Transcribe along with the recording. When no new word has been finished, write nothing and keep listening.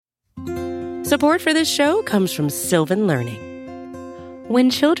Support for this show comes from Sylvan Learning. When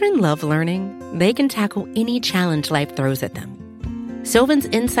children love learning, they can tackle any challenge life throws at them. Sylvan's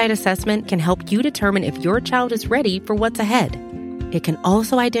Insight Assessment can help you determine if your child is ready for what's ahead. It can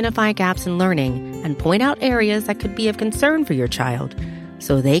also identify gaps in learning and point out areas that could be of concern for your child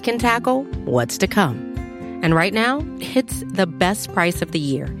so they can tackle what's to come. And right now, it's the best price of the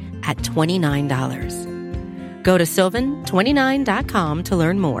year at $29. Go to sylvan29.com to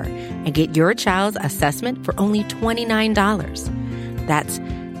learn more and get your child's assessment for only $29. That's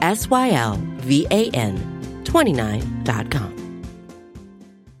SYLVAN 29.com.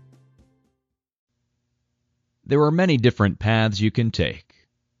 There are many different paths you can take,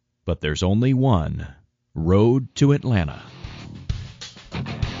 but there's only one road to Atlanta. The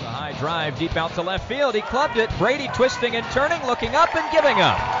high drive deep out to left field. He clubbed it. Brady twisting and turning, looking up and giving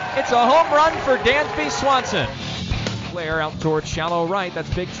up. It's a home run for Dansby Swanson. Blair out towards shallow right. That's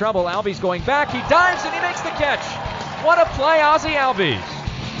big trouble. Albies going back. He dives and he makes the catch. What a play, Ozzie Albies.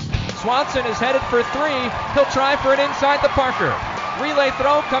 Swanson is headed for three. He'll try for it inside the Parker. Relay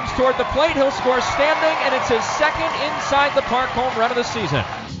throw comes toward the plate. He'll score standing, and it's his second inside the park home run of the season.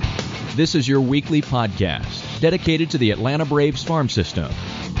 This is your weekly podcast dedicated to the Atlanta Braves farm system.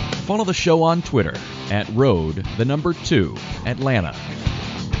 Follow the show on Twitter at road2 Atlanta.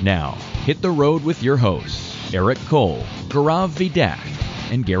 Now, hit the road with your hosts, Eric Cole, Gaurav Vidak,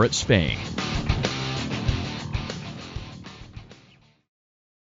 and Garrett Spain.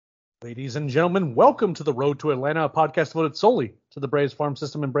 Ladies and gentlemen, welcome to the Road to Atlanta, a podcast devoted solely to the Braves farm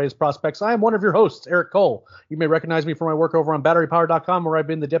system and Braves prospects. I am one of your hosts, Eric Cole. You may recognize me from my work over on BatteryPower.com, where I've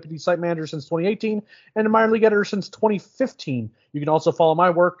been the deputy site manager since 2018 and a minor league editor since 2015. You can also follow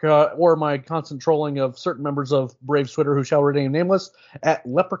my work or my constant trolling of certain members of Braves Twitter who shall remain nameless at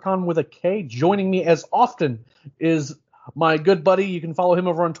Leprechaun with a K. Joining me as often is my good buddy. You can follow him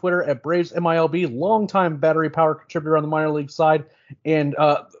over on Twitter at Braves MILB, longtime Battery Power contributor on the minor league side, and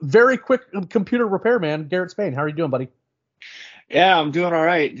very quick computer repairman, Garrett Spain. How are you doing, buddy? Yeah, I'm doing all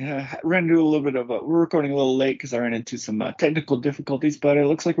right. Ran into a little bit of we're recording a little late because I ran into some technical difficulties, but it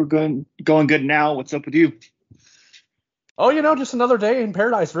looks like we're going good now. What's up with you? Oh, just another day in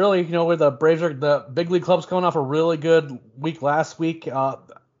paradise, really. Where the Braves are, the big league club's coming off a really good week last week.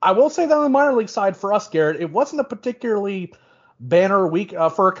 I will say that on the minor league side for us, Garrett, it wasn't a particularly banner week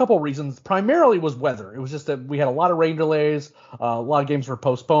for a couple reasons. Primarily was weather. It was just that we had a lot of rain delays. A lot of games were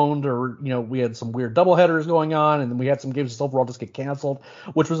postponed, or we had some weird doubleheaders going on, and then we had some games just overall just get canceled,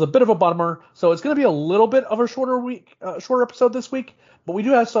 which was a bit of a bummer. So it's going to be a little bit of a shorter episode this week, but we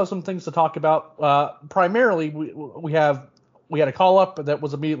do have some things to talk about. Primarily, we had a call up that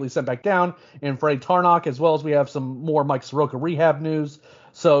was immediately sent back down, and Freddie Tarnok, as well as we have some more Mike Soroka rehab news.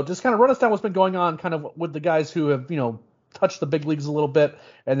 So just kind of run us down what's been going on kind of with the guys who have, touched the big leagues a little bit,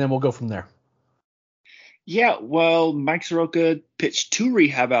 and then we'll go from there. Yeah, well, Mike Soroka pitched 2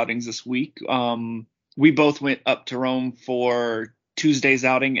 rehab outings this week. We both went up to Rome for Tuesday's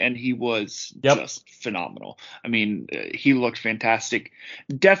outing, and he was just phenomenal. I mean, he looked fantastic.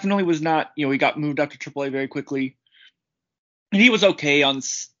 Definitely was not, he got moved up to AAA very quickly. And he was okay on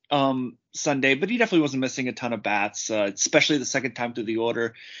Sunday, but he definitely wasn't missing a ton of bats, especially the second time through the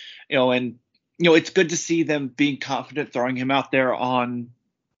order. It's good to see them being confident throwing him out there on,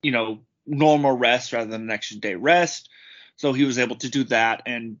 normal rest rather than an extra day rest. So he was able to do that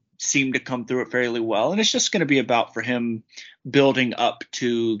and seemed to come through it fairly well. And it's just going to be about for him building up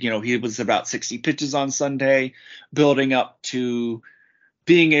to, he was about 60 pitches on Sunday, building up to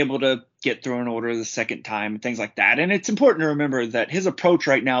being able to get through an order the second time and things like that. And it's important to remember that his approach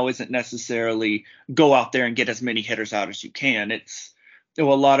right now isn't necessarily go out there and get as many hitters out as you can. It's a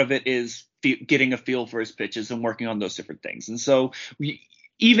lot of it is getting a feel for his pitches and working on those different things. And so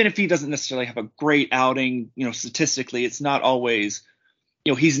even if he doesn't necessarily have a great outing, statistically, it's not always,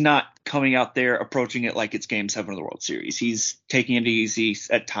 he's not coming out there approaching it like it's Game 7 of the World Series. He's taking it easy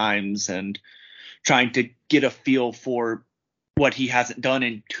at times and trying to get a feel for what he hasn't done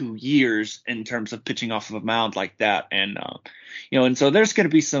in 2 years in terms of pitching off of a mound like that. And, and so there's going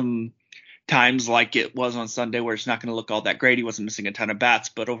to be some times like it was on Sunday where it's not going to look all that great. He wasn't missing a ton of bats,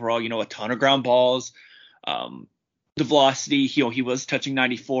 but overall, a ton of ground balls. The velocity, he was touching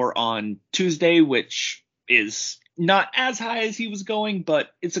 94 on Tuesday, which is not as high as he was going, but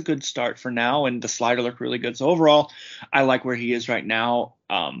it's a good start for now. And the slider looked really good. So overall, I like where he is right now.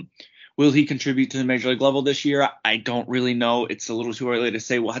 Will he contribute to the major league level this year? I don't really know. It's a little too early to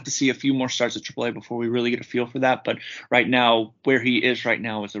say. We'll have to see a few more starts at AAA before we really get a feel for that. But right now, where he is right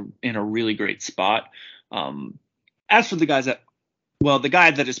now is in a really great spot. As for the guys the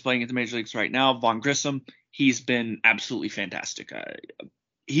guy that is playing at the major leagues right now, Vaughn Grissom, he's been absolutely fantastic.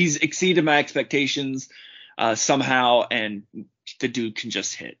 he's exceeded my expectations somehow, and the dude can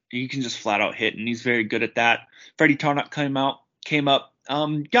just hit. He can just flat out hit, and he's very good at that. Freddie Tarnok came up,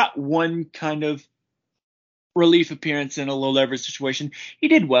 got one kind of relief appearance in a low leverage situation. He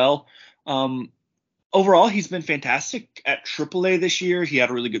did well. Overall, he's been fantastic at AAA this year. He had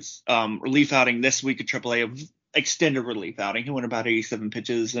a really good relief outing this week at AAA, extended relief outing. He went about 87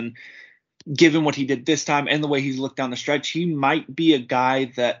 pitches, and given what he did this time and the way he's looked down the stretch, he might be a guy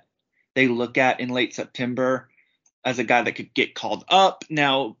that they look at in late September as a guy that could get called up.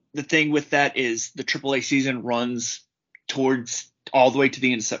 Now, the thing with that is the AAA season runs towards all the way to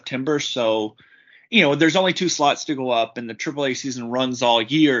the end of September. So, there's only 2 slots to go up, and the AAA season runs all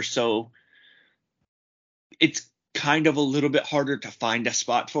year. So it's kind of a little bit harder to find a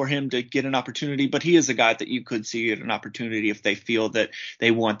spot for him to get an opportunity, but he is a guy that you could see get an opportunity if they feel that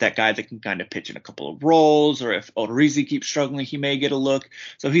they want that guy that can kind of pitch in a couple of roles, or if Odorizzi keeps struggling, he may get a look.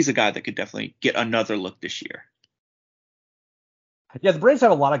 So he's a guy that could definitely get another look this year. Yeah, the Braves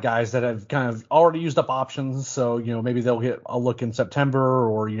have a lot of guys that have kind of already used up options, so maybe they'll get a look in September,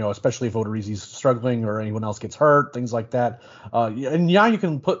 or especially if Odorizzi's struggling or anyone else gets hurt, things like that. And you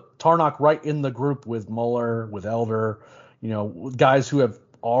can put Tarnok right in the group with Muller, with Elder, guys who have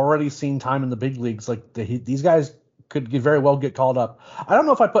already seen time in the big leagues. Like these guys could very well get called up. I don't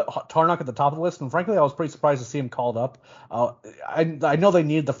know if I put Tarnok at the top of the list, and frankly, I was pretty surprised to see him called up. I know they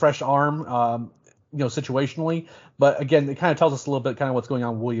need the fresh arm. Situationally, but again, it kind of tells us a little bit kind of what's going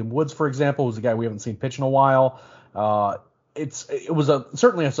on with William Woods, for example, who's a guy we haven't seen pitch in a while. It was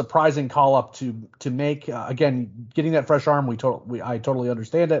certainly a surprising call up to make. Again, getting that fresh arm, I totally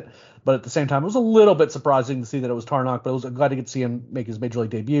understand it, but at the same time, it was a little bit surprising to see that it was Tarnok. But I was glad to get to see him make his major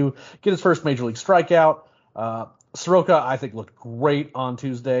league debut, get his first major league strikeout. Soroka, I think, looked great on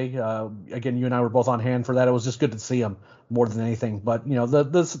Tuesday. Again, you and I were both on hand for that. It was just good to see him more than anything. But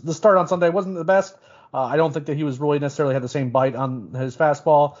the start on Sunday wasn't the best. I don't think that he was really necessarily had the same bite on his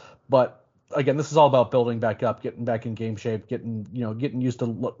fastball. But again, this is all about building back up, getting back in game shape, getting used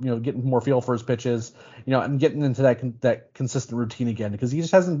to getting more feel for his pitches, and getting into that consistent routine again, because he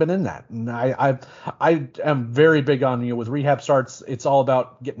just hasn't been in that. And I am very big on with rehab starts. It's all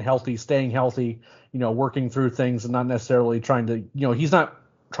about getting healthy, staying healthy, working through things, and not necessarily trying to he's not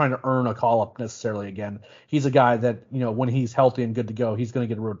trying to earn a call up necessarily again. He's a guy that when he's healthy and good to go, he's going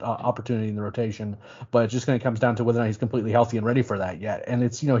to get an opportunity in the rotation, but it's just going to comes down to whether or not he's completely healthy and ready for that yet. And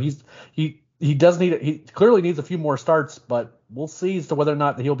it's he does need it. He clearly needs a few more starts, but we'll see as to whether or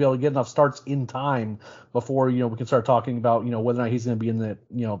not he'll be able to get enough starts in time before we can start talking about whether or not he's going to be in the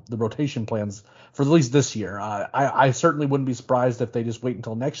the rotation plans for at least this year. I certainly wouldn't be surprised if they just wait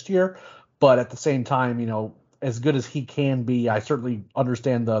until next year, but at the same time, as good as he can be, I certainly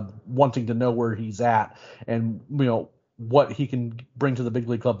understand the wanting to know where he's at and what he can bring to the big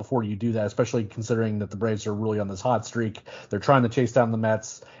league club before you do that, especially considering that the Braves are really on this hot streak. They're trying to chase down the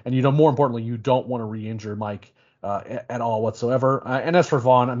Mets, and more importantly, you don't want to re-injure Mike at all whatsoever. And as for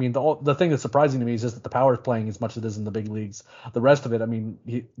Vaughn, I mean, the thing that's surprising to me is just that the power is playing as much as it is in the big leagues. The rest of it, I mean,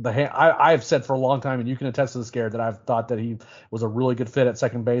 I've said for a long time, and you can attest to this, Garrett, that I've thought that he was a really good fit at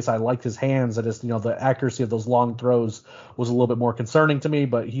second base. I liked his hands. I just, the accuracy of those long throws was a little bit more concerning to me,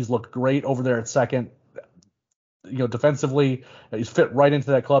 but he's looked great over there at second. Defensively, he's fit right into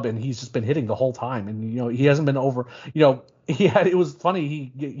that club, and he's just been hitting the whole time. And he hasn't been over. It was funny.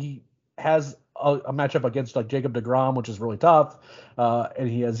 He has a matchup against like Jacob deGrom, which is really tough, and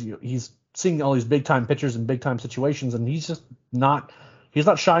he's seeing all these big time pitchers in big time situations, and he's not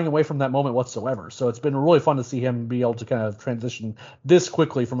shying away from that moment whatsoever. So it's been really fun to see him be able to kind of transition this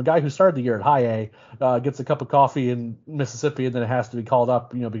quickly from a guy who started the year at high A, gets a cup of coffee in Mississippi, and then it has to be called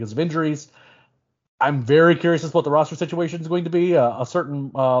up, because of injuries. I'm very curious as to what the roster situation is going to be. A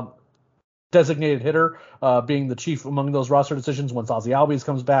certain designated hitter being the chief among those roster decisions once Ozzie Albies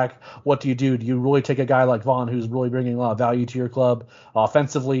comes back. What do you do? Do you really take a guy like Vaughn, who's really bringing a lot of value to your club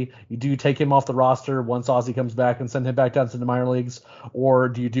offensively? Do you take him off the roster once Ozzie comes back and send him back down to the minor leagues? Or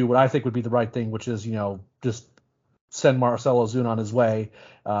do you do what I think would be the right thing, which is, just send Marcell Ozuna on his way,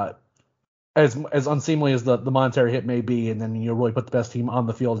 as unseemly as the monetary hit may be, and then really put the best team on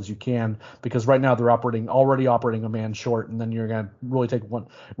the field as you can, because right now they're already operating a man short, and then you're going to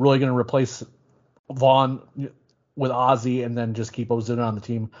really going to replace Vaughn with Ozzie and then just keep Ozuna on the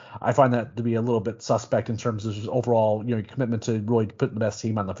team. I find that to be a little bit suspect in terms of his overall commitment to really put the best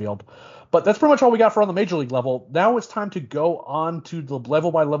team on the field. But that's pretty much all we got for on the major league level. Now it's time to go on to the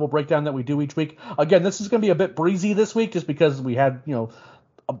level by level breakdown that we do each week. Again, this is going to be a bit breezy this week just because we had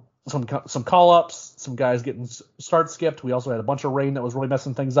some call-ups, some guys getting start skipped. We also had a bunch of rain that was really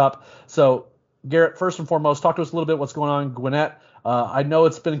messing things up. So, Garrett, first and foremost, talk to us a little bit what's going on in Gwinnett. I know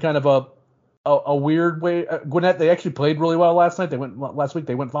it's been kind of a weird way. Gwinnett, they actually played really well last night. Last week.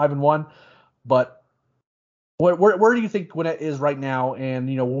 They went 5-1. But where do you think Gwinnett is right now? And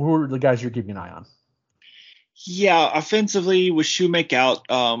who are the guys you're keeping an eye on? Yeah, offensively with Shoemake out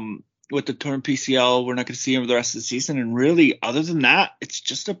with the torn PCL, we're not going to see him the rest of the season. And really, other than that, it's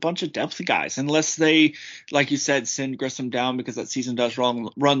just a bunch of depth guys. Unless they, like you said, send Grissom down because that season does run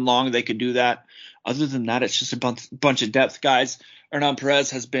long, they could do that. Other than that, it's just a bunch of depth guys. Hernan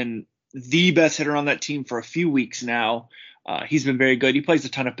Perez has been the best hitter on that team for a few weeks now. He's been very good. He plays a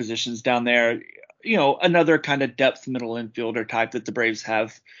ton of positions down there. Another kind of depth middle infielder type that the Braves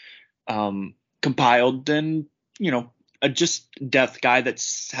have compiled. Then, a just depth guy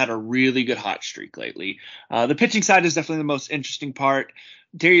that's had a really good hot streak lately. The pitching side is definitely the most interesting part.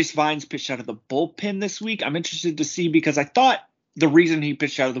 Darius Vines pitched out of the bullpen this week. I'm interested to see because I thought the reason he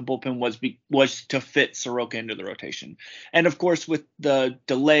pitched out of the bullpen was to fit Soroka into the rotation. And of course, with the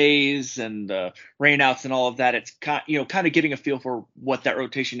delays and the rainouts and all of that, it's kind of getting a feel for what that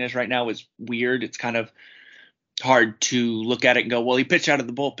rotation is right now is weird. It's kind of hard to look at it and go, well, he pitched out of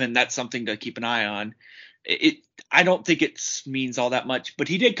the bullpen. That's something to keep an eye on. I don't think it means all that much, but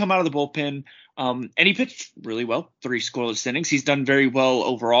he did come out of the bullpen, and he pitched really well, 3 scoreless innings. He's done very well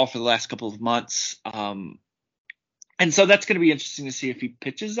overall for the last couple of months. And so that's going to be interesting to see if he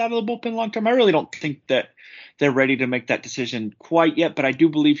pitches out of the bullpen long term. I really don't think that they're ready to make that decision quite yet, but I do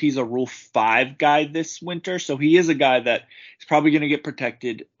believe he's a Rule 5 guy this winter. So he is a guy that is probably going to get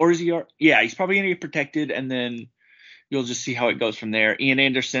protected. Or is he? Yeah, he's probably going to get protected, and then you'll just see how it goes from there. Ian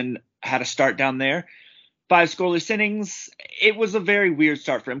Anderson had a start down there. 5 scoreless innings. It was a very weird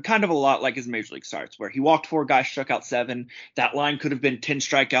start for him, kind of a lot like his major league starts, where he walked 4 guys, struck out 7. That line could have been 10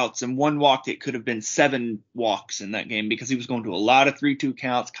 strikeouts and 1 walk. It could have been 7 walks in that game because he was going to a lot of 3-2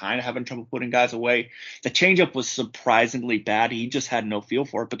 counts, kind of having trouble putting guys away. The changeup was surprisingly bad. He just had no feel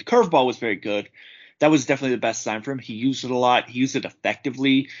for it, but the curveball was very good. That was definitely the best sign for him. He used it a lot. He used it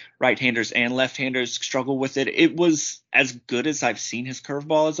effectively. Right-handers and left-handers struggle with it. It was as good as I've seen his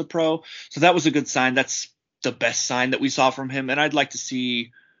curveball as a pro. So that was a good sign. That's the best sign that we saw from him. And I'd like to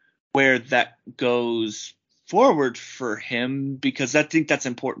see where that goes forward for him because I think that's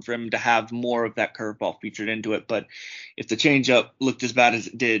important for him to have more of that curveball featured into it. But if the changeup looked as bad as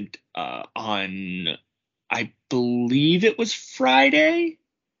it did on, I believe it was Friday,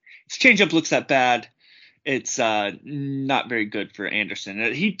 his changeup looks that bad. It's not very good for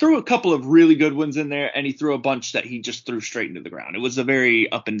Anderson. He threw a couple of really good ones in there, and he threw a bunch that he just threw straight into the ground. It was a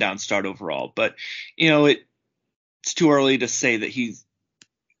very up and down start overall. But, it's too early to say that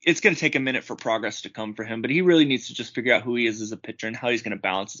it's going to take a minute for progress to come for him, but he really needs to just figure out who he is as a pitcher and how he's going to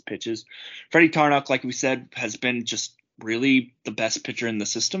balance his pitches. Freddie Tarnok, like we said, has been just really the best pitcher in the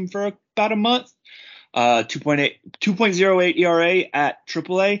system for about a month. 2.08 ERA at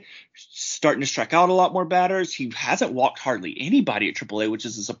AAA, starting to strike out a lot more batters. He hasn't walked hardly anybody at AAA, which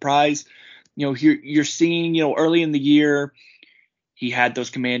is a surprise. You're seeing, early in the year, he had those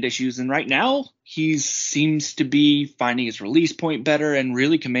command issues, and right now he seems to be finding his release point better and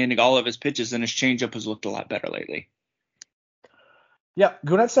really commanding all of his pitches, and his changeup has looked a lot better lately. Yeah,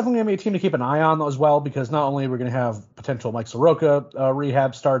 Gwinnett's definitely going to be a team to keep an eye on as well because not only are we going to have potential Mike Soroka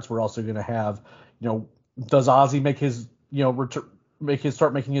rehab starts, we're also going to have, does Ozzie make his,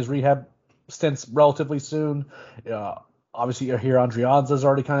 start making his rehab stints relatively soon? Obviously, here Andrianza's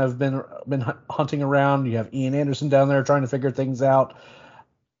already kind of been hunting around. You have Ian Anderson down there trying to figure things out.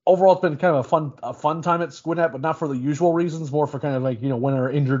 Overall, it's been kind of a fun time at Gwinnett, but not for the usual reasons, more for kind of like, when are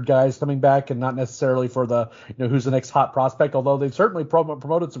injured guys coming back and not necessarily for the, who's the next hot prospect, although they've certainly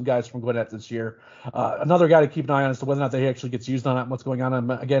promoted some guys from Gwinnett this year. Another guy to keep an eye on as to whether or not he actually gets used on it and what's going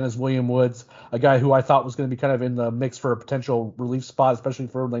on, again, is William Woods, a guy who I thought was going to be kind of in the mix for a potential relief spot, especially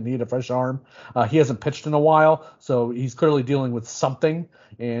for when they need a fresh arm. He hasn't pitched in a while, so he's clearly dealing with something.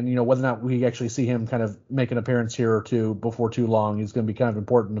 And, whether or not we actually see him kind of make an appearance here or two before too long is going to be kind of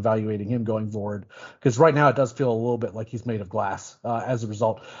important evaluating him going forward. Because right now it does feel a little bit like he's made of glass as a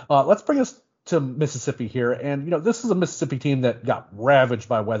result. Let's bring us to Mississippi here. And, this is a Mississippi team that got ravaged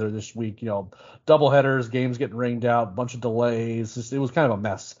by weather this week. Doubleheaders, games getting rained out, bunch of delays. It was kind of a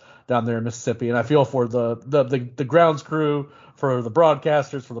mess down there in Mississippi. And I feel for the grounds crew, for the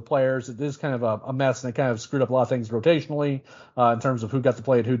broadcasters, for the players, it is kind of a mess, and it kind of screwed up a lot of things rotationally in terms of who got to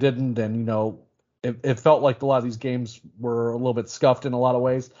play and who didn't. And, it felt like a lot of these games were a little bit scuffed in a lot of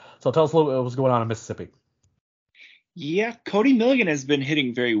ways. So tell us a little bit what was going on in Mississippi. Yeah, Cody Milligan has been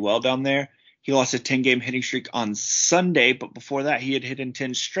hitting very well down there. He lost a 10-game hitting streak on Sunday, but before that he had hit in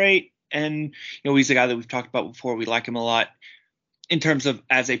 10 straight. And, he's a guy that we've talked about before. We like him a lot. in terms of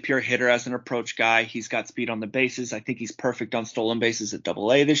as a pure hitter, as an approach guy, he's got speed on the bases. I think he's perfect on stolen bases at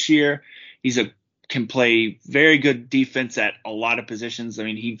AA this year. Can play very good defense at a lot of positions. I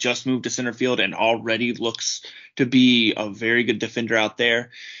mean, he just moved to center field and already looks to be a very good defender out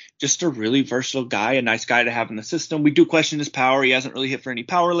there. Just a really versatile guy, a nice guy to have in the system. We do question his power. He hasn't really hit for any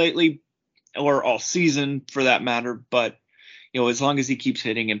power lately, or all season for that matter. But, as long as he keeps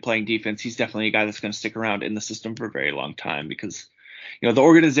hitting and playing defense, he's definitely a guy that's going to stick around in the system for a very long time because, the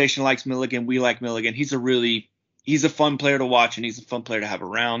organization likes Milligan. We like Milligan. He's a fun player to watch, and he's a fun player to have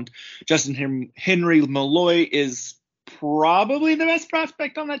around. Justin Henry Malloy is probably the best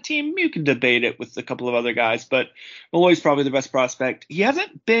prospect on that team. You can debate it with a couple of other guys, but Malloy's probably the best prospect. He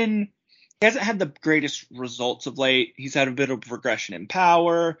hasn't had the greatest results of late. He's had a bit of regression in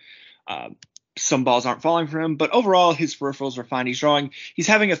power. Some balls aren't falling for him, but overall his peripherals are fine. He's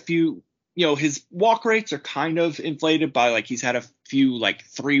having a few, his walk rates are kind of inflated by he's had a few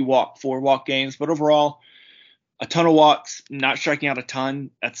 3-walk, 4-walk games, but overall a ton of walks, not striking out a ton.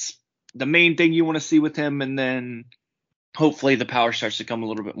 That's the main thing you want to see with him. And then hopefully the power starts to come a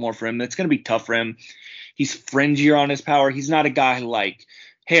little bit more for him. It's going to be tough for him. He's fringier on his power. He's not a guy like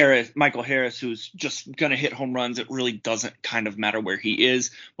Michael Harris, who's just going to hit home runs. It really doesn't kind of matter where he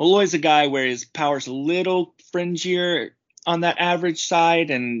is. Malloy's a guy where his power's a little fringier on that average side,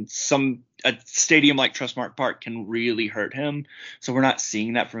 and a stadium like Trustmark Park can really hurt him. So we're not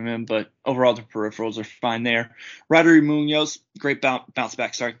seeing that from him, but overall the peripherals are fine there. Roddery Munoz, great bounce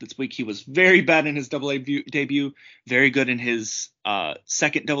back start this week. He was very bad in his AA debut, very good in his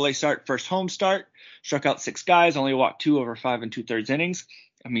second AA start, first home start. Struck out 6 guys, only walked 2 over 5 2/3 innings.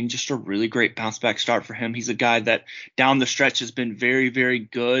 I mean, just a really great bounce back start for him. He's a guy that down the stretch has been very, very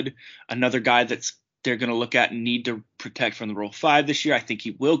good. Another guy they're going to look at and need to protect from the Rule 5 this year. I think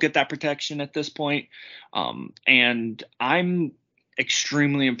he will get that protection at this point. And I'm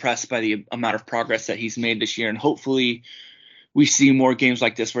extremely impressed by the amount of progress that he's made this year. And hopefully we see more games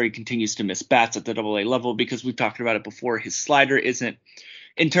like this where he continues to miss bats at the AA level, because we've talked about it before. His slider isn't,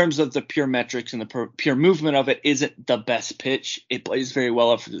 in terms of the pure metrics and the pure movement of it, isn't the best pitch. It plays very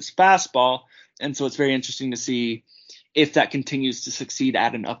well off of his fastball. And so it's very interesting to see if that continues to succeed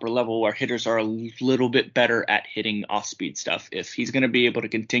at an upper level where hitters are a little bit better at hitting off-speed stuff, if he's going to be able to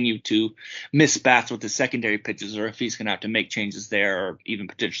continue to miss bats with his secondary pitches, or if he's going to have to make changes there or even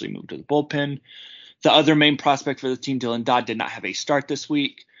potentially move to the bullpen. The other main prospect for the team, Dylan Dodd, did not have a start this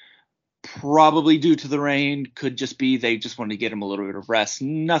week, probably due to the rain. Could just be they just wanted to get him a little bit of rest.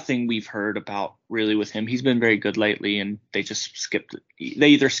 Nothing we've heard about really with him. He's been very good lately, and they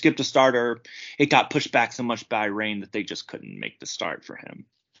either skipped a start or it got pushed back so much by rain that they just couldn't make the start for him.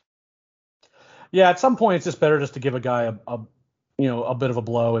 Yeah, at some point it's just better just to give a guy a bit of a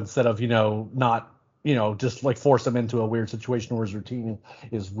blow instead of not just force him into a weird situation where his routine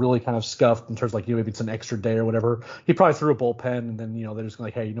is really kind of scuffed in terms of maybe it's an extra day or whatever. He probably threw a bullpen, and then they're just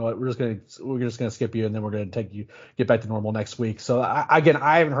hey, you know what, we're just gonna skip you, and then we're gonna get back to normal next week. So I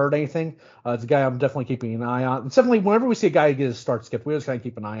haven't heard anything. It's a guy I'm definitely keeping an eye on. And definitely whenever we see a guy get his start skipped, we just kind of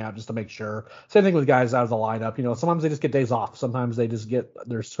keep an eye out just to make sure. Same thing with guys out of the lineup. Sometimes they just get days off. Sometimes they just get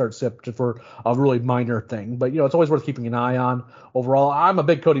their start skipped for a really minor thing. But it's always worth keeping an eye on. Overall, I'm a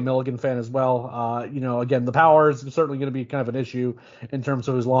big Cody Milligan fan as well. Again, the power is certainly going to be kind of an issue in terms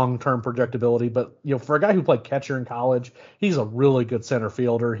of his long-term projectability. But, for a guy who played catcher in college, he's a really good center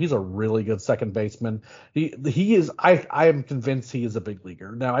fielder. He's a really good second baseman. He is. I am convinced he is a big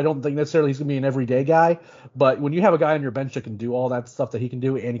leaguer. Now, I don't think necessarily he's going to be an everyday guy, but when you have a guy on your bench that can do all that stuff that he can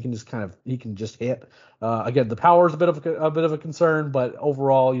do, and he can just hit. Again, the power is a bit of a concern, but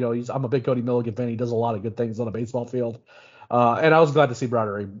overall, I'm a big Cody Milligan fan. He does a lot of good things on a baseball field. And I was glad to see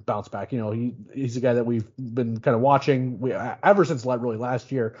Broderick bounce back. He's a guy that we've been kind of watching ever since really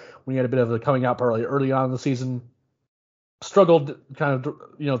last year when he had a bit of a coming out early on in the season. Struggled kind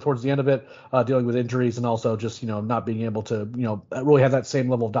of, towards the end of it, dealing with injuries and also just, not being able to, really have that same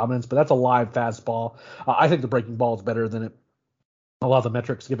level of dominance. But that's a live fastball. I think the breaking ball is better than a lot of the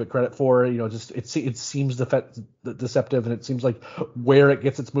metrics give it credit for. It seems deceptive, and it seems like where it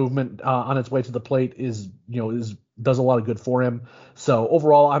gets its movement on its way to the plate does a lot of good for him. So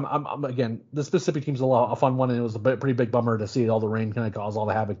overall, I'm again, the specific team's a fun one, and it was a pretty big bummer to see all the rain kind of cause all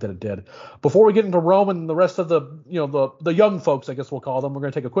the havoc that it did. Before we get into Rome and the rest of the young folks, I guess we'll call them, we're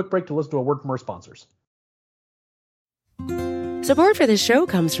going to take a quick break to listen to a word from our sponsors. Support for this show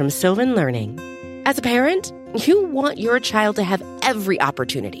comes from Sylvan Learning. As a parent, you want your child to have every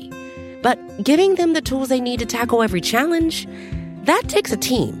opportunity, but giving them the tools they need to tackle every challenge, that takes a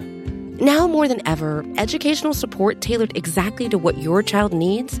team. Now more than ever, educational support tailored exactly to what your child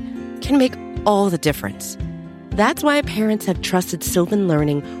needs can make all the difference. That's why parents have trusted Sylvan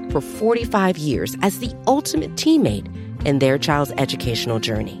Learning for 45 years as the ultimate teammate in their child's educational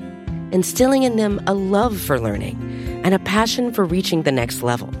journey, instilling in them a love for learning and a passion for reaching the next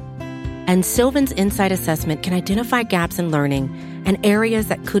level. And Sylvan's Insight Assessment can identify gaps in learning and areas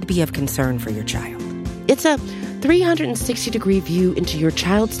that could be of concern for your child. It's a 360-degree view into your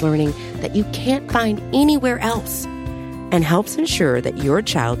child's learning that you can't find anywhere else, and helps ensure that your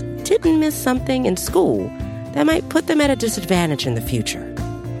child didn't miss something in school that might put them at a disadvantage in the future.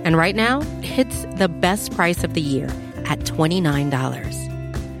 And right now, it's the best price of the year at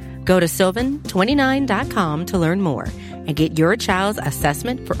 $29. Go to sylvan29.com to learn more and get your child's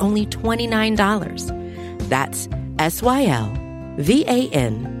assessment for only $29. That's SYLVAN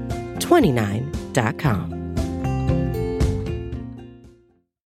 29.com.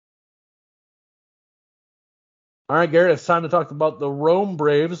 All right, Garrett, it's time to talk about the Rome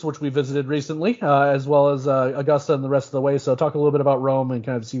Braves, which we visited recently, as well as Augusta and the rest of the way. So talk a little bit about Rome and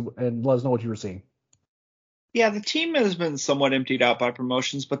kind of see and let us know what you were seeing. Yeah, the team has been somewhat emptied out by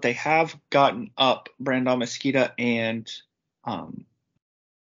promotions, but they have gotten up Brandon Mesquita and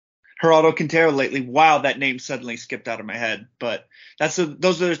Geraldo Quintero lately. Wow, that name suddenly skipped out of my head. But those are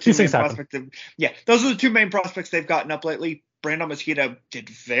the two main prospects. Those are the two main prospects they've gotten up lately. Brandon Mesquita did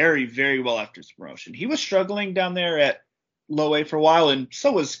very, very well after his promotion. He was struggling down there at low A for a while, and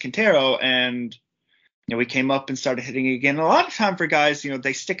so was Quintero. And we came up and started hitting again. And a lot of time for guys,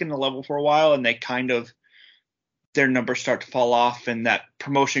 they stick in the level for a while, and they their numbers start to fall off, and that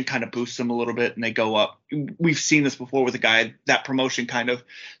promotion kind of boosts them a little bit, and they go up. We've seen this before with a guy. That promotion kind of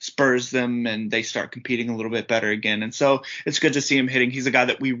spurs them, and they start competing a little bit better again. And so it's good to see him hitting. He's a guy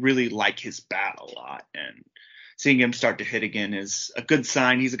that we really like his bat a lot, and seeing him start to hit again is a good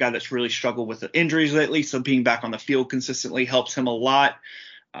sign. He's a guy that's really struggled with the injuries lately, so being back on the field consistently helps him a lot.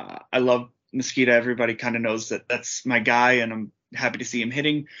 I love Mesquita. Everybody kind of knows that that's my guy, and I'm happy to see him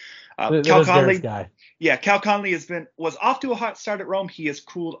hitting. Cal Conley, Cal Conley was off to a hot start at Rome. He has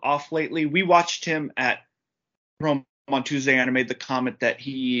cooled off lately. We watched him at Rome on Tuesday, and I made the comment that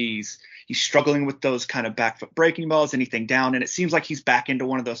he's struggling with those kind of back foot breaking balls, anything down, and it seems like he's back into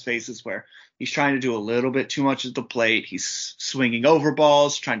one of those phases where he's trying to do a little bit too much at the plate. He's swinging over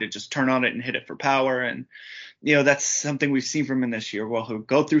balls, trying to just turn on it and hit it for power, and that's something we've seen from him this year. Well, he'll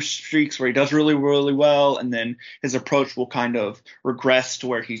go through streaks where he does really, really well, and then his approach will kind of regress to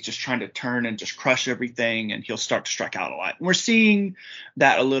where he's just trying to turn and just crush everything, and he'll start to strike out a lot. And we're seeing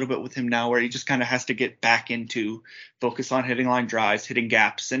that a little bit with him now, where he just kind of has to get back into focus on hitting line drives, hitting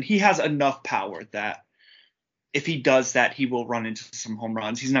gaps, and he has enough power that if he does that, he will run into some home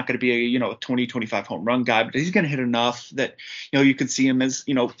runs. He's not going to be a 20, 25 home run guy, but he's going to hit enough that, you can see him as,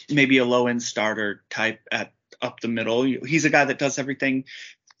 maybe a low end starter type up the middle. He's a guy that does everything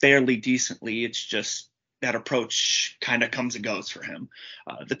fairly decently. It's just that approach kind of comes and goes for him.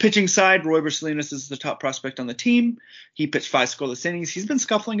 The pitching side, Royber Salinas is the top prospect on the team. He pitched 5 scoreless innings. He's been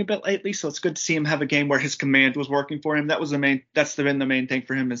scuffling a bit lately, so it's good to see him have a game where his command was working for him. That's been the main thing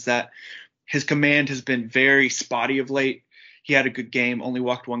for him, is that his command has been very spotty of late. He had a good game, only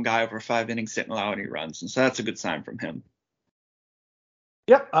walked one guy over 5 innings, didn't allow any runs, and so that's a good sign from him.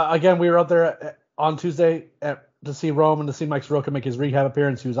 Yep. Again, we were out there on Tuesday to see Rome and to see Mike Soroka make his rehab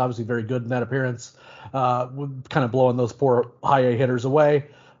appearance. He was obviously very good in that appearance, kind of blowing those poor high A hitters away.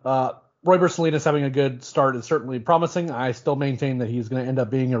 Royber Salinas having a good start is certainly promising. I still maintain that he's going to end up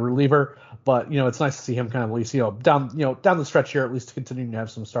being a reliever, but it's nice to see him kind of at least down the stretch here, at least continuing to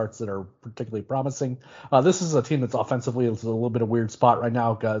have some starts that are particularly promising. This is a team that's offensively it's a little bit of a weird spot right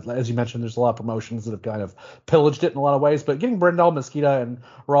now. As you mentioned, there's a lot of promotions that have kind of pillaged it in a lot of ways, but getting Brandon Mesquita and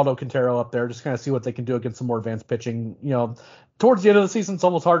Geraldo Quintero up there, just kind of see what they can do against some more advanced pitching. Towards the end of the season, it's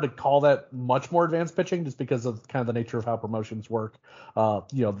almost hard to call that much more advanced pitching, just because of kind of the nature of how promotions work.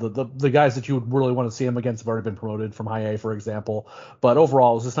 The guys that you would really want to see them against have already been promoted from high A, for example. But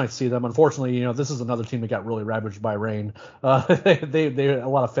overall, it was just nice to see them. Unfortunately, this is another team that got really ravaged by rain. They had a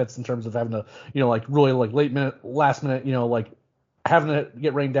lot of fits in terms of having to, really last minute, having to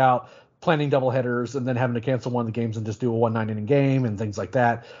get rained out, planning doubleheaders, and then having to cancel one of the games and just do a 1-9 inning game and things like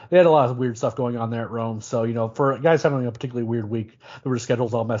that. They had a lot of weird stuff going on there at Rome. So, for guys having a particularly weird week, their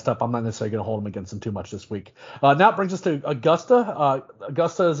schedules all messed up, I'm not necessarily going to hold them against them too much this week. Now it brings us to Augusta.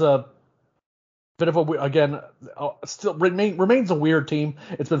 Augusta is a bit of still remains a weird team.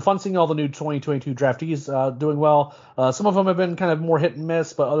 It's been fun seeing all the new 2022 draftees doing well. Some of them have been kind of more hit and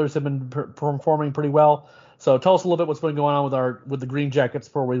miss, but others have been performing pretty well. So tell us a little bit what's been going on with the Green Jackets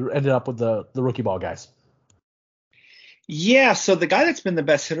before we ended up with the rookie ball guys. Yeah, so the guy that's been the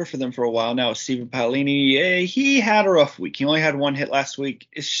best hitter for them for a while now is Steven Paolini. He had a rough week. He only had 1 hit last week.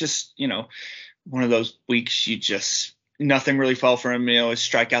 It's just, one of those weeks nothing really fell for him. His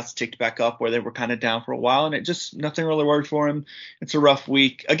strikeouts ticked back up where they were kind of down for a while, and nothing really worked for him. It's a rough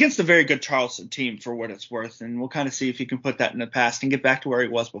week against a very good Charleston team for what it's worth, and we'll kind of see if he can put that in the past and get back to where he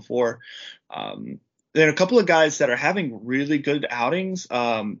was before. There are a couple of guys that are having really good outings.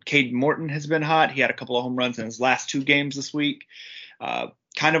 Caden Morton has been hot. He had a couple of home runs in his last 2 games this week.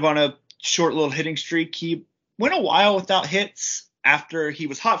 Kind of on a short little hitting streak. He went a while without hits after he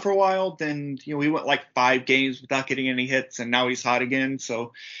was hot for a while. Then, he went like 5 games without getting any hits, and now he's hot again.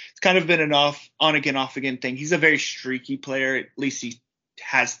 So it's kind of been an off again thing. He's a very streaky player. At least he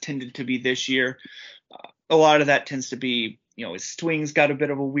has tended to be this year. A lot of that tends to be, his swing's got a bit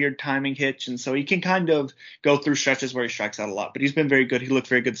of a weird timing hitch, and so he can kind of go through stretches where he strikes out a lot. But he's been very good. He looked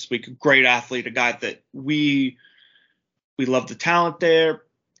very good this week. A great athlete, a guy that we love the talent there.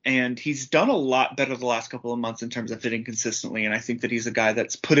 And he's done a lot better the last couple of months in terms of hitting consistently. And I think that he's a guy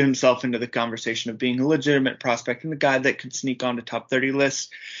that's put himself into the conversation of being a legitimate prospect and the guy that could sneak on to top 30 lists.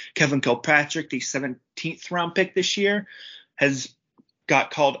 Kevin Kilpatrick, the 17th round pick this year, has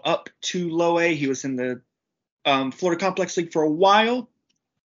got called up to low A. He was in the Florida Complex League for a while,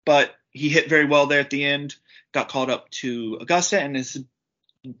 but he hit very well there at the end, got called up to Augusta, and has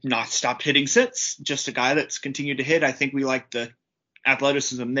not stopped hitting since. Just a guy that's continued to hit. I think we like the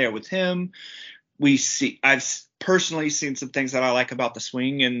athleticism there with him. I've personally seen some things that I like about the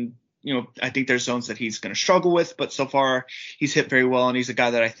swing, and I think there's zones that he's going to struggle with, but so far he's hit very well, and he's a guy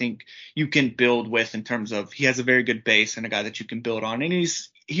that I think you can build with in terms of he has a very good base and a guy that you can build on. And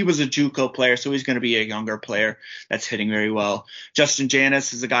he was a JUCO player, so he's going to be a younger player that's hitting very well. Justin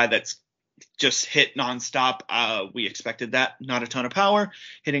Janis is a guy that's just hit nonstop. We expected that. Not a ton of power,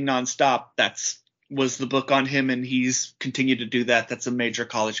 hitting nonstop. Was the book on him, and he's continued to do that. That's a major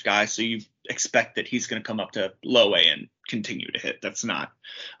college guy, so you expect that he's going to come up to low A and continue to hit. That's not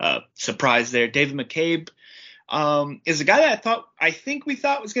a surprise there. David McCabe is a guy that I think we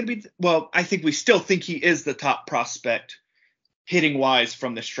thought was going to be – well, I think we still think he is the top prospect hitting-wise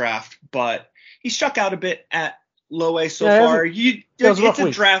from this draft, but he struck out a bit at low A so far. It's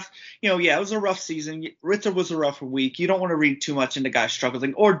a draft. It was a rough season. Ritter was a rough week. You don't want to read too much into guys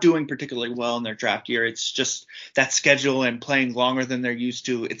struggling or doing particularly well in their draft year. It's just that schedule and playing longer than they're used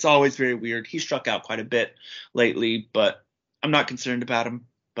to. It's always very weird. He struck out quite a bit lately, but I'm not concerned about him.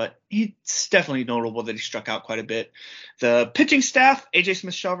 But it's definitely notable that he struck out quite a bit. The pitching staff, A.J.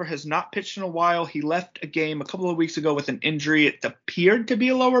 Smith-Shawver has not pitched in a while. He left a game a couple of weeks ago with an injury. It appeared to be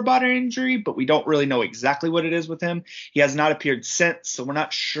a lower body injury, but we don't really know exactly what it is with him. He has not appeared since, so we're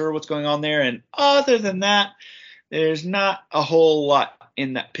not sure what's going on there. And other than that, there's not a whole lot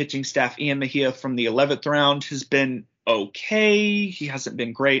in that pitching staff. Ian Mejia from the 11th round has been okay. He hasn't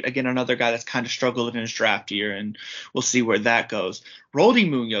been great. Again, another guy that's kind of struggled in his draft year, and we'll see where that goes. Roldy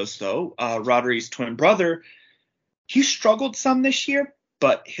Munoz, though, Roderi's twin brother, he struggled some this year,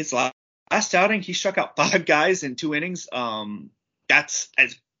 but his last outing, he struck out 5 guys in 2 innings. That's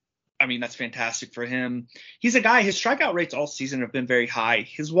fantastic for him. He's a guy, his strikeout rates all season have been very high.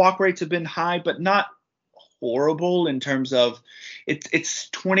 His walk rates have been high, but not horrible in terms of it's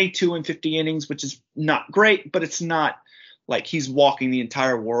 22 and 50 innings, which is not great, but it's not like he's walking the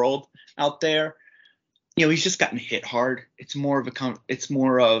entire world out there. He's just gotten hit hard. It's more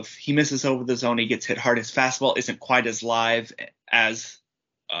of he misses over the zone. He gets hit hard. His fastball isn't quite as live as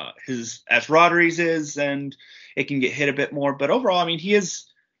Roderi's is, and it can get hit a bit more. But overall, he is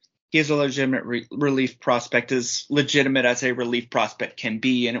a legitimate relief prospect, as legitimate as a relief prospect can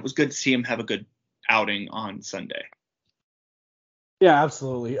be. And it was good to see him have a good outing on Sunday. Yeah,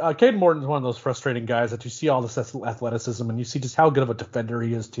 absolutely. Caden Morton is one of those frustrating guys that you see all this athleticism, and you see just how good of a defender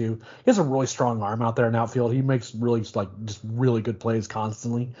he is too. He has a really strong arm out there in outfield. He makes just really good plays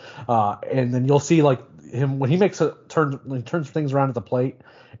constantly. And then you'll see him when he turns things around at the plate,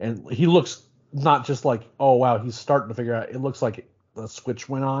 and he looks not just like, oh wow, he's starting to figure out. It looks like the switch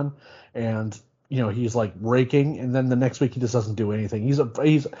went on, and he's raking, and then the next week he just doesn't do anything.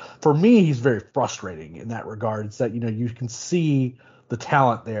 He's for me, he's very frustrating in that regard. It's that you can see the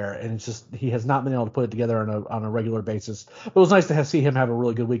talent there, and it's just he has not been able to put it together on a regular basis. But it was nice to see him have a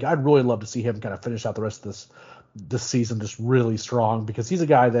really good week. I'd really love to see him kind of finish out the rest of this season just really strong, because he's a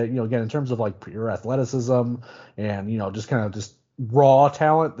guy that again, in terms of pure athleticism and just kind of just raw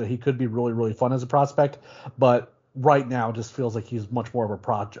talent, that he could be really, really fun as a prospect, but right now just feels like he's much more of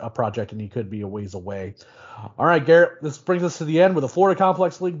a project, and he could be a ways away. All right, Garrett, this brings us to the end with the Florida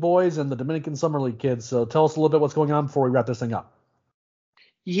Complex League boys and the Dominican Summer League kids. So tell us a little bit what's going on before we wrap this thing up.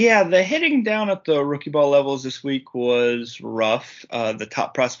 Yeah, the hitting down at the rookie ball levels this week was rough. The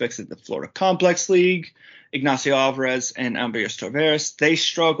top prospects at the Florida Complex League, Ignacio Alvarez and Andres Taveras, they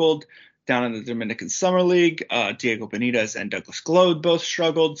struggled. down in the Dominican Summer League. Diego Benitez and Douglas Glode both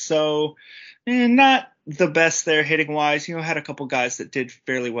struggled, so not the best there hitting wise. Had a couple guys that did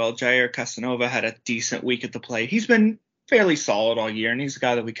fairly well. Jair Casanova had a decent week at the plate. He's been fairly solid all year, and he's a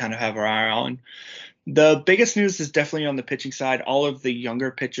guy that we kind of have our eye on. The biggest news is definitely on the pitching side. All of the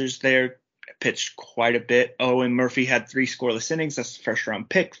younger pitchers there pitched quite a bit. Owen Murphy had 3 scoreless innings. That's the first round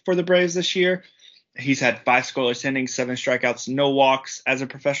pick for the Braves this year. He's had 5 scoreless innings, 7 strikeouts, no walks as a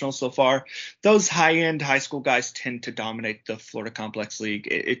professional so far. Those high-end high school guys tend to dominate the Florida Complex League.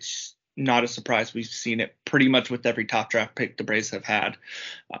 It's not a surprise. We've seen it pretty much with every top draft pick the Braves have had.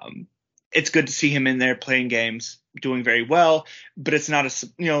 It's good to see him in there playing games, doing very well, but it's not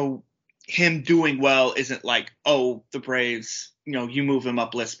him doing well isn't like, oh, the Braves, you move him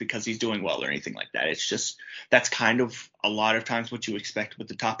up list because he's doing well or anything like that. It's just that's kind of a lot of times what you expect with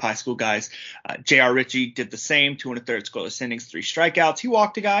the top high school guys. J.R. Ritchie did the same, 2 1/3 scoreless innings, 3 strikeouts. He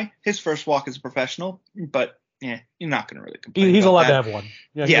walked a guy, his first walk as a professional, but you're not going to really complain. He's allowed that. to have one.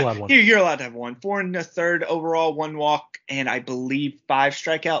 Yeah, allowed one. You're allowed to have one. 4 1/3 overall, 1 walk, and I believe 5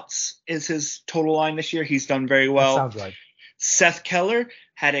 strikeouts is his total line this year. He's done very well. That sounds right. Seth Keller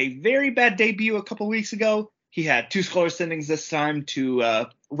had a very bad debut a couple weeks ago. He had 2 scoreless innings this time to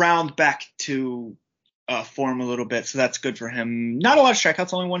round back to form a little bit, so that's good for him. Not a lot of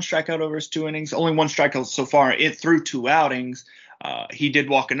strikeouts, only 1 strikeout over his 2 innings, only 1 strikeout so far through 2 outings. He did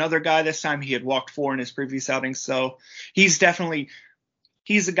walk another guy this time. He had walked 4 in his previous outings, so he's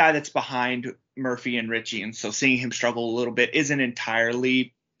a guy that's behind Murphy and Ritchie, and so seeing him struggle a little bit isn't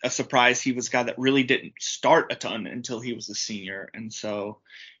entirely a surprise. He was a guy that really didn't start a ton until he was a senior, and so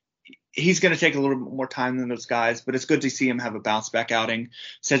he's going to take a little bit more time than those guys, but it's good to see him have a bounce back outing.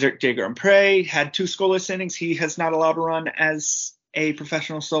 Cedric Jaeger-Prey had 2 scoreless innings. He has not allowed a run as a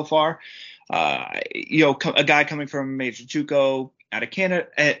professional so far. A guy coming from a major JUCO out of Canada.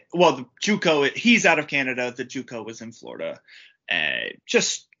 The JUCO, he's out of Canada. The JUCO was in Florida.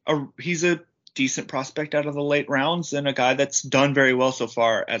 He's a decent prospect out of the late rounds and a guy that's done very well so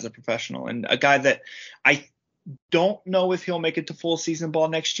far as a professional, and a guy that I don't know if he'll make it to full season ball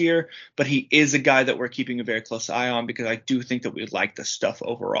next year, but he is a guy that we're keeping a very close eye on because I do think that we like the stuff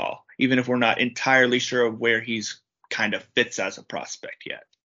overall, even if we're not entirely sure of where he's kind of fits as a prospect yet.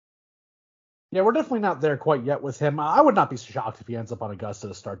 Yeah, we're definitely not there quite yet with him. I would not be shocked if he ends up on Augusta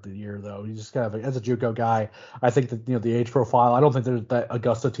to start the year, though. He's just kind of, as a JUCO guy, I think that, the age profile, I don't think that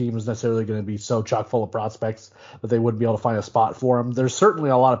Augusta team is necessarily going to be so chock full of prospects that they wouldn't be able to find a spot for him. There's certainly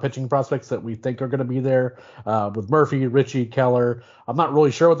a lot of pitching prospects that we think are going to be there with Murphy, Ritchie, Keller. I'm not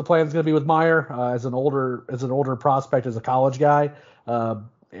really sure what the plan is going to be with Meyer as an older prospect, as a college guy. And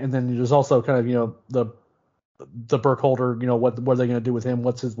then there's also kind of, the Burkholder, what are they going to do with him?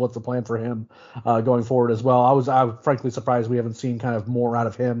 What's the plan for him going forward as well? I'm frankly surprised we haven't seen kind of more out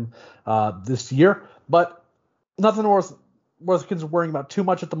of him this year, but nothing worth worrying about too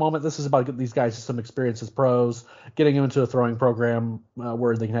much at the moment. This is about getting these guys some experience as pros, getting them into a throwing program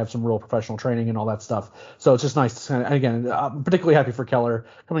where they can have some real professional training and all that stuff. So it's just nice to, and again, I'm particularly happy for Keller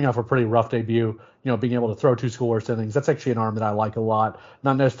coming off a pretty rough debut, being able to throw 2 scoreless innings. That's actually an arm that I like a lot.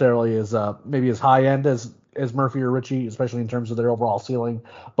 Not necessarily as maybe as high end as Murphy or Ritchie, especially in terms of their overall ceiling,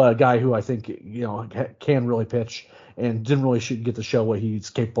 but a guy who I think, can really pitch and didn't really get to show what he's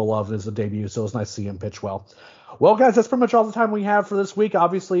capable of as a debut. So it's nice to see him pitch well. Well, guys, that's pretty much all the time we have for this week.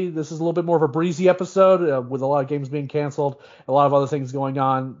 Obviously, this is a little bit more of a breezy episode with a lot of games being canceled, a lot of other things going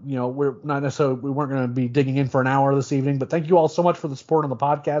on. We weren't going to be digging in for an hour this evening, but thank you all so much for the support on the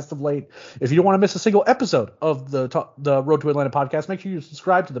podcast of late. If you don't want to miss a single episode of the Road to Atlanta podcast, make sure you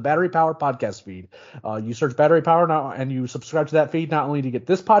subscribe to the Battery Power podcast feed. You search Battery Power now and you subscribe to that feed, not only do you get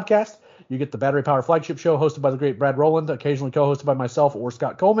this podcast, you get the Battery Power flagship show hosted by the great Brad Rowland, occasionally co-hosted by myself or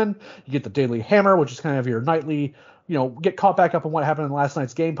Scott Coleman. You get the Daily Hammer, which is kind of your nightly, get caught back up on what happened in last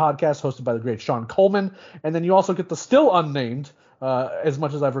night's game podcast, hosted by the great Sean Coleman. And then you also get the still unnamed, as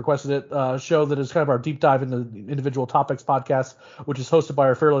much as I've requested it, show that is kind of our deep dive into individual topics podcast, which is hosted by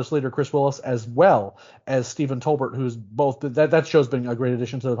our fearless leader, Chris Willis, as well as Stephen Tolbert, who's both, that show's been a great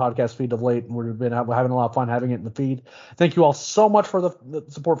addition to the podcast feed of late, and we've been having a lot of fun having it in the feed. Thank you all so much for the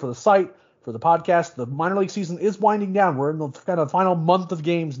support for the site, for the podcast. The minor league season is winding down. We're in the kind of final month of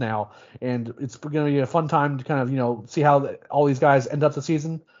games now, and it's going to be a fun time to kind of, see how all these guys end up the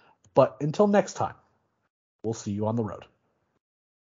season. But until next time, we'll see you on the road.